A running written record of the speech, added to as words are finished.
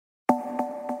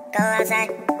go outside.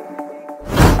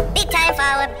 Big time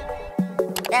forward.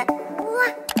 Yeah.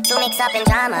 Too mixed up in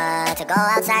drama to go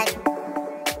outside.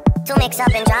 Too mixed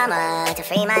up in drama to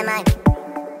free my mind.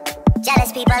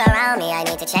 Jealous people around me, I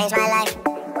need to change my life.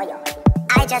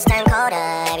 I just turn colder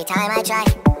every time I try.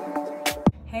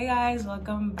 Hey guys,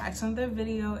 welcome back to another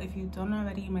video. If you don't know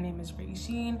already, my name is Brady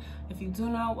Sheen. If you do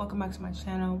know, welcome back to my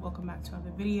channel. Welcome back to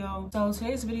another video. So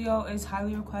today's video is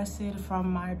highly requested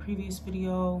from my previous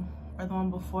video, or the one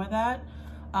before that,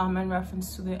 in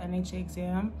reference to the NHA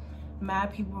exam.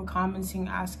 Mad people were commenting,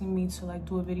 asking me to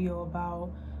do a video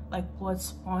about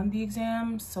what's on the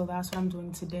exam. So that's what I'm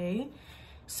doing today.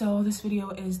 So this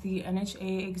video is the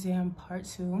NHA exam part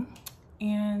 2.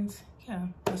 And yeah,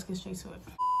 let's get straight to it.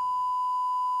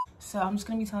 So I'm just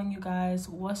gonna be telling you guys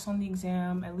what's on the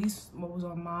exam, at least what was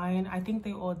on mine. I think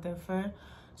they all differ,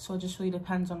 so it just really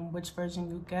depends on which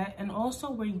version you get and also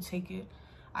where you take it.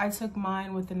 I took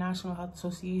mine with the National Health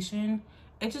Association.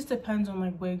 It just depends on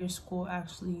where your school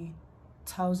actually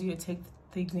tells you to take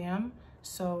the exam.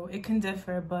 So it can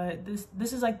differ, but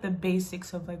this is the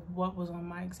basics of what was on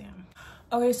my exam.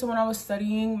 Okay, so when I was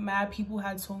studying, mad people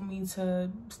had told me to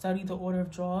study the order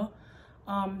of draw.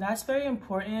 That's very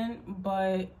important,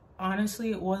 but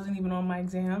honestly, it wasn't even on my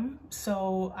exam.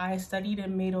 So I studied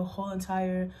and made a whole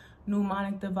entire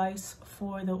mnemonic device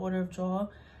for the order of draw,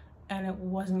 and it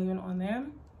wasn't even on there.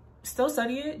 Still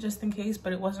study it just in case,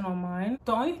 but it wasn't on mine.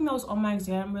 The only thing that was on my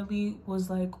exam really was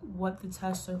what the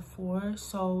tests are for.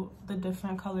 So the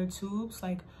different color tubes,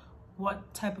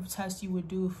 what type of test you would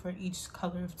do for each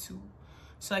color of tube.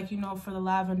 So for the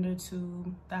lavender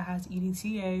tube that has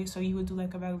EDTA, so you would do a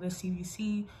regular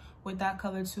CBC with that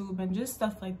color tube and just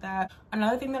stuff like that.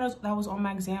 Another thing that was on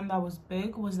my exam that was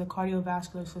big was the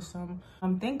cardiovascular system.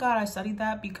 Thank God I studied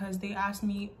that, because they asked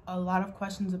me a lot of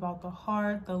questions about the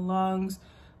heart, the lungs,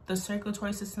 the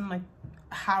circulatory system,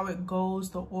 how it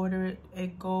goes, the order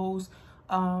it goes,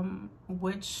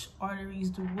 which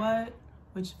arteries do what,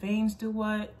 which veins do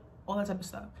what, all that type of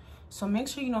stuff. So make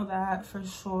sure you know that for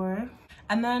sure.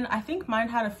 And then I think mine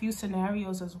had a few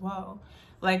scenarios as well.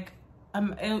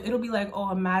 It'll be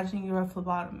oh, imagine you're a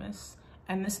phlebotomist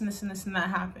and this and this and this and that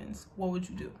happens. What would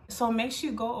you do? So make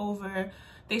sure you go over,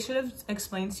 they should have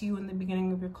explained to you in the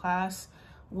beginning of your class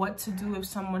what to do if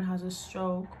someone has a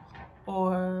stroke,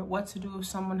 or what to do if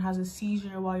someone has a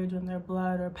seizure while you're doing their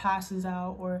blood, or passes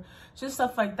out, or just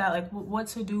stuff like that. What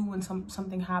to do when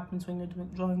something happens when you're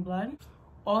drawing blood.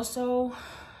 Also,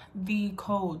 the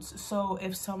codes. So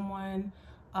if someone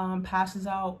passes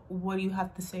out, what do you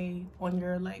have to say on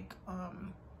your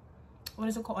what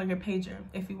is it called, on your pager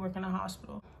if you work in a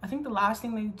hospital? I think the last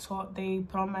thing they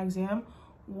put on my exam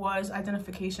was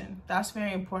identification. That's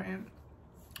very important.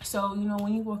 So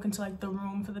when you walk into the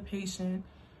room for the patient,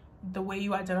 the way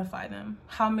you identify them,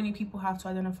 how many people have to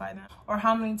identify them, or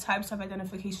how many types of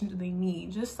identification do they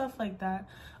need, just stuff like that.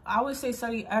 I would say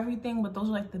study everything, but those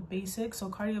are the basics. So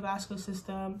cardiovascular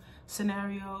system,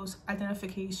 scenarios,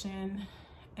 identification,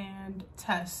 and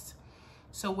tests.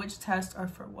 So which tests are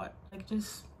for what?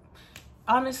 Just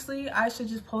honestly, I should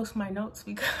just post my notes,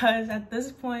 because at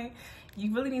this point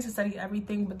you really need to study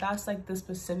everything, but that's the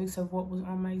specifics of what was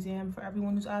on my exam for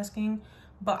everyone who's asking.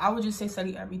 But I would just say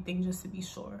study everything just to be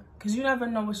sure, because you never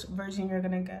know which version you're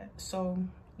gonna get. So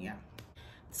yeah,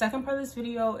 the second part of this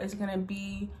video is gonna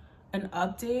be an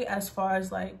update as far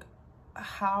as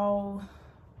how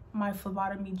my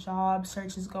phlebotomy job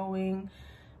search is going,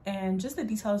 and just the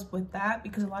details with that,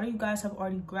 because a lot of you guys have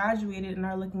already graduated and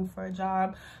are looking for a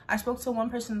job. I spoke to one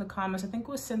person in the comments, I think it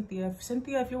was Cynthia.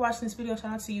 Cynthia, if you're watching this video,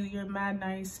 shout out to you, you're mad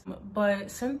nice.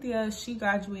 But Cynthia, she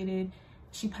graduated,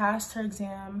 she passed her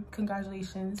exam,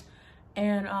 congratulations,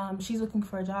 and she's looking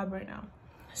for a job right now.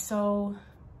 So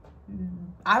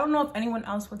I don't know if anyone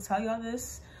else would tell y'all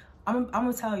this. I'm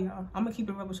gonna tell y'all, I'm gonna keep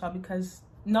it real with y'all, because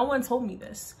no one told me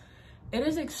this. It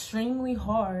is extremely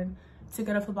hard to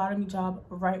get a phlebotomy job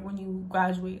right when you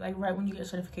graduate, right when you get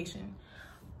certification.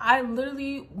 I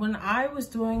literally, when I was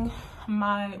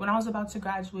about to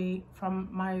graduate from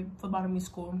my phlebotomy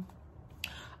school,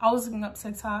 I was looking up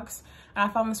TikToks, and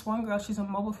I found this one girl, she's a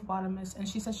mobile phlebotomist, and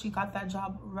she said she got that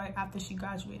job right after she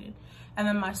graduated. And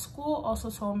then my school also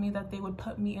told me that they would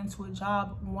put me into a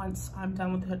job once I'm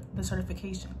done with the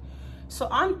certification. So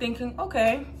I'm thinking,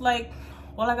 okay,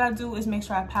 all I gotta do is make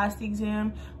sure I pass the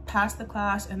exam, pass the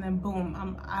class, and then boom,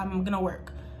 I'm gonna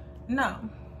work. No,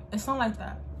 it's not like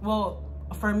that. Well,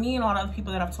 for me and a lot of other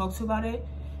people that I've talked to about it,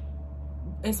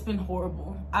 it's been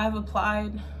horrible. I've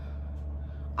applied,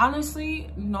 honestly,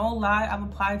 no lie, I've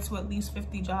applied to at least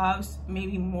 50 jobs,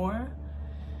 maybe more.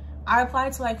 I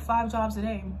applied to 5 jobs a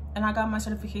day, and I got my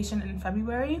certification in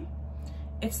February,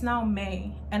 it's now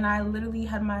May, and I literally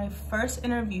had my first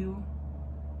interview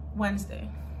Wednesday,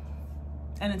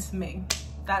 and it's May.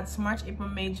 That's March, April,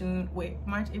 May, June. Wait,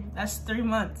 March, April, that's 3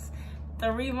 months.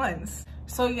 3 months.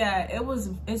 So yeah,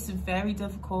 it's very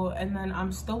difficult, and then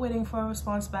I'm still waiting for a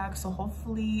response back. So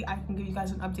hopefully I can give you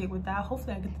guys an update with that.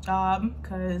 Hopefully I get the job,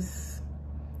 because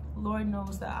Lord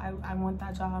knows that I want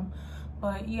that job.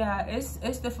 But yeah,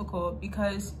 it's difficult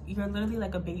because you're literally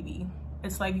like a baby.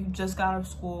 It's like you just got out of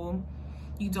school,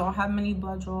 you don't have many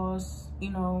blood draws, you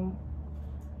know,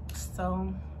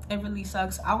 so it really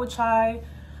sucks. I would try,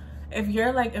 if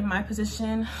you're like in my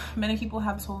position, many people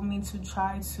have told me to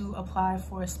try to apply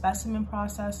for a specimen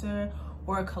processor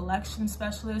or a collection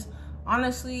specialist.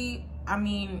 Honestly, I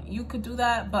mean, you could do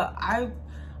that, but I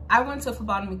went to a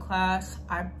phlebotomy class.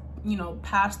 I, you know,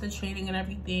 passed the training and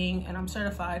everything, and I'm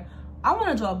certified. I want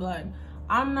to draw blood.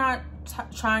 I'm not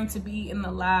trying to be in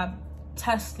the lab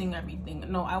testing everything.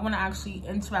 No, I want to actually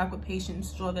interact with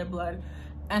patients, draw their blood,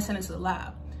 and send it to the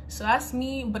lab. So that's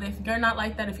me. But if you're not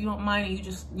like that, if you don't mind and you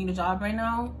just need a job right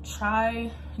now,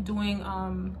 try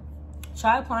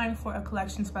applying for a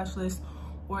collection specialist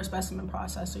or a specimen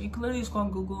processor. You can literally just go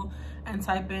on Google and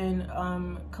type in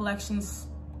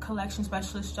collection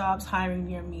specialist jobs hiring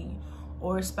near me,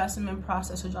 or specimen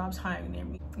processor jobs hiring near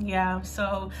me. Yeah,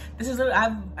 so this is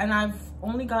I've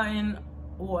only gotten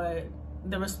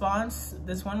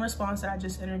this one response that I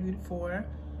just interviewed for,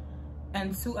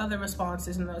 and 2 other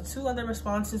responses, and the 2 other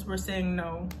responses were saying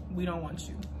no, we don't want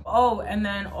you. Oh, and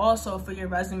then also for your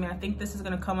resume, I think this is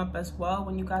going to come up as well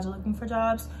when you guys are looking for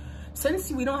jobs.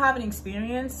 Since we don't have any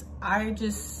experience, I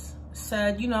just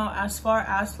said, you know, as far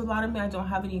as phlebotomy, I don't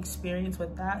have any experience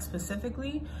with that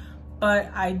specifically,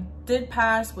 but I did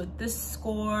pass with this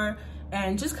score.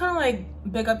 And just kind of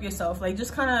like big up yourself, like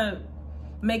just kind of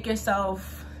make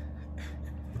yourself,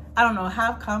 I don't know,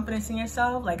 have confidence in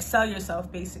yourself, like sell yourself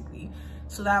basically,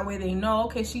 so that way they know,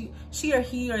 okay, she or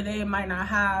he or they might not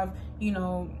have, you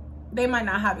know, they might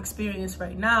not have experience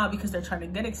right now because they're trying to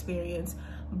get experience,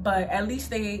 but at least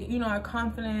they, you know, are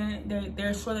confident,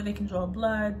 they're sure that they can draw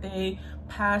blood, they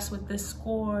pass with this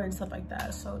score and stuff like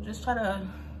that. So just try to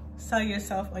sell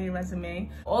yourself on your resume.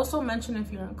 Also mention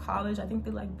if you're in college, I think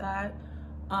they like that.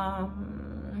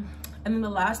 And then the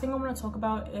last thing I want to talk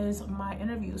about is my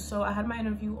interview. So I had my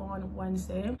interview on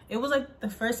Wednesday. It was like the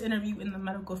first interview in the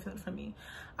medical field for me.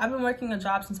 I've been working a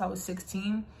job since I was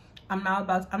 16. I'm now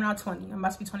 20. I'm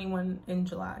about to be 21 in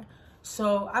July.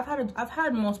 So I've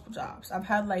had multiple jobs. I've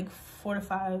had like 4 to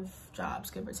 5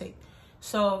 jobs, give or take.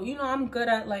 So, you know, I'm good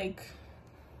at like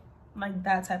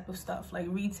that type of stuff, like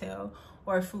retail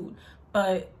or food.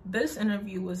 But this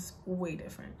interview was way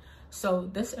different. So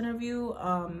this interview,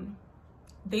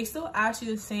 they still ask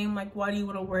you the same, like, why do you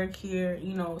want to work here,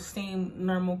 you know, same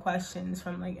normal questions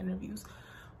from like interviews.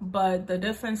 But the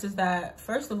difference is that,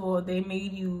 first of all, they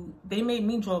made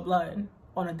me draw blood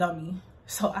on a dummy.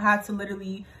 So I had to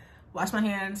literally wash my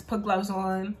hands, put gloves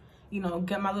on, you know,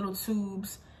 get my little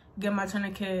tubes, get my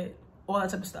tourniquet, all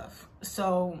that type of stuff.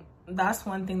 So that's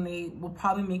one thing they will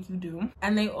probably make you do.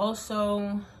 And they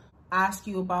also ask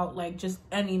you about like just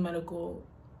any medical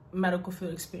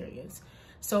field experience.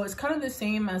 So it's kind of the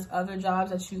same as other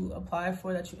jobs that you apply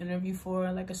for, that you interview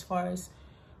for, like as far as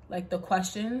like the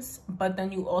questions, but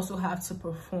then you also have to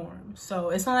perform. So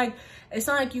it's not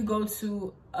like you go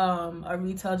to a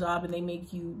retail job and they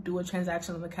make you do a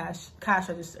transaction on the cash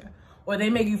register, or they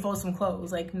make you fold some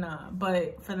clothes. Like, nah.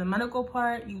 But for the medical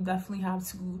part, you definitely have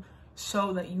to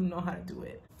show that you know how to do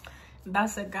it.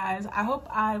 That's it, guys. I hope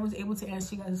I was able to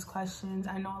answer you guys' questions.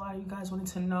 I know a lot of you guys wanted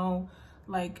to know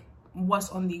like what's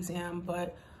on the exam,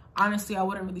 but honestly, I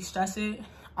wouldn't really stress it.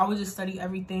 I would just study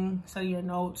everything, study your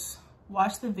notes,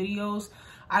 watch the videos.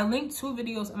 I linked 2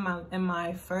 videos in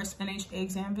my first NHA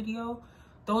exam video.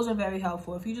 Those are very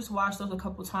helpful. If you just watch those a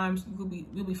couple times, you'll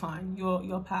be fine.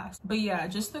 You'll pass. But yeah,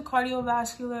 just the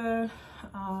cardiovascular,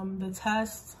 the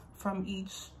test from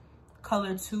each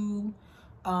color tube,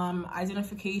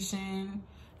 identification,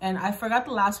 and I forgot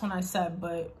the last one I said,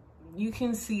 but you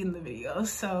can see in the video.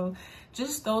 So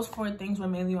just those 4 things were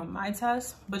mainly on my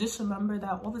test, but just remember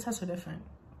that all the tests are different.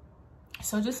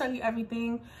 So just study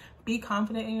everything, be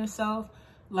confident in yourself,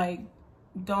 like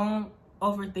don't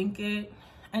overthink it,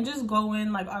 and just go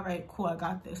in like, all right, cool, I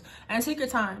got this. And take your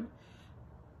time.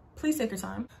 Please take your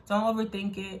time. Don't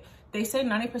overthink it. They say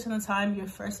 90% of the time your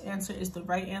first answer is the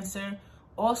right answer.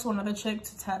 Also, another trick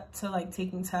to like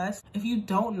taking tests, if you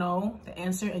don't know the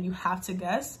answer and you have to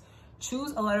guess,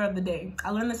 choose a letter of the day. I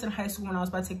learned this in high school when I was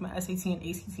about to take my SAT and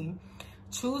ACT.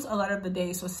 choose a letter of the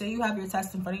day. So say you have your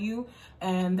test in front of you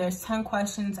and there's 10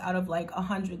 questions out of like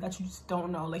 100 that you just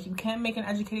don't know. Like, you can't make an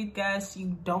educated guess.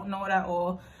 You don't know it at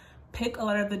all. Pick a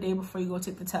letter of the day before you go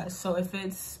take the test. So if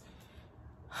it's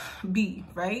B,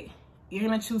 right? You're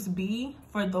gonna choose B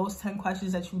for those 10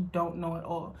 questions that you don't know at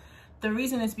all. The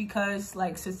reason is because,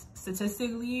 like,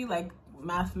 statistically, like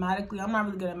mathematically, I'm not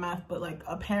really good at math, but like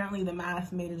apparently the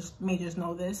math majors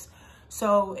know this.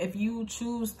 So if you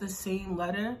choose the same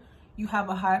letter, you have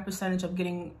a higher percentage of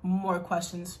getting more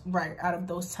questions right out of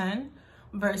those 10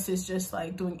 versus just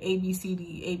like doing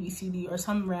ABCD or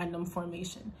some random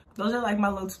formation. Those are like my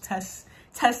little test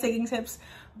taking tips.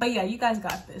 But yeah, you guys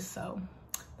got this. So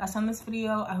that's on this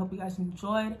video. I hope you guys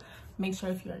enjoyed. Make sure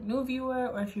if you're a new viewer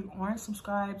or if you aren't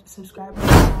subscribed, subscribe right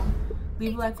now.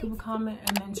 Leave a like, leave a comment,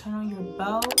 and then turn on your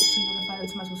bell so you're notified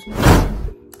to my social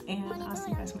media. And I'll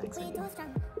see you guys in the next video.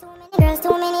 Girls,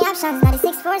 too many options, now the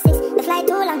 646, the flight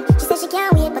too long. She said she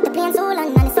can't wait, but the plane so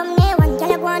long. And the someday one, girl,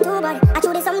 you go on too bad. I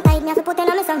chew this some tight, me have to put in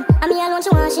on me some. And me alone she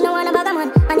want, she no want a bag of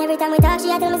man. And every time we talk, she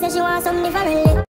tell me say she want something different.